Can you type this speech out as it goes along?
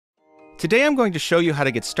Today I'm going to show you how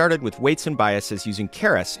to get started with weights and biases using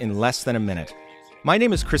Keras in less than a minute. My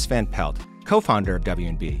name is Chris Van Pelt, co-founder of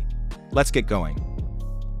wandb. Let's get going.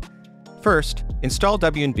 First, install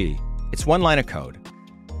wandb. It's one line of code.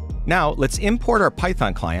 Now let's import our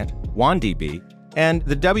Python client, wandb, and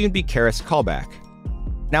the wandb Keras callback.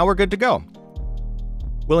 Now we're good to go.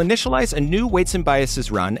 We'll initialize a new weights and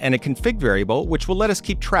biases run and a config variable which will let us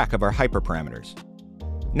keep track of our hyperparameters.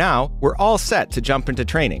 Now we're all set to jump into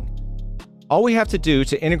training. All we have to do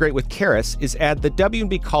to integrate with Keras is add the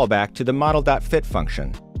wandb callback to the model.fit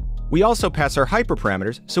function. We also pass our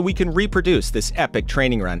hyperparameters so we can reproduce this epic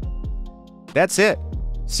training run. That's it.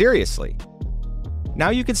 Seriously. Now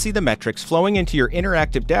you can see the metrics flowing into your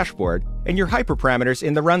interactive dashboard and your hyperparameters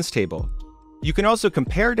in the runs table. You can also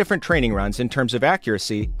compare different training runs in terms of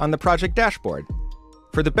accuracy on the project dashboard.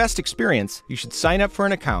 For the best experience, you should sign up for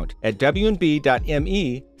an account at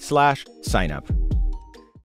wandb.me/signup.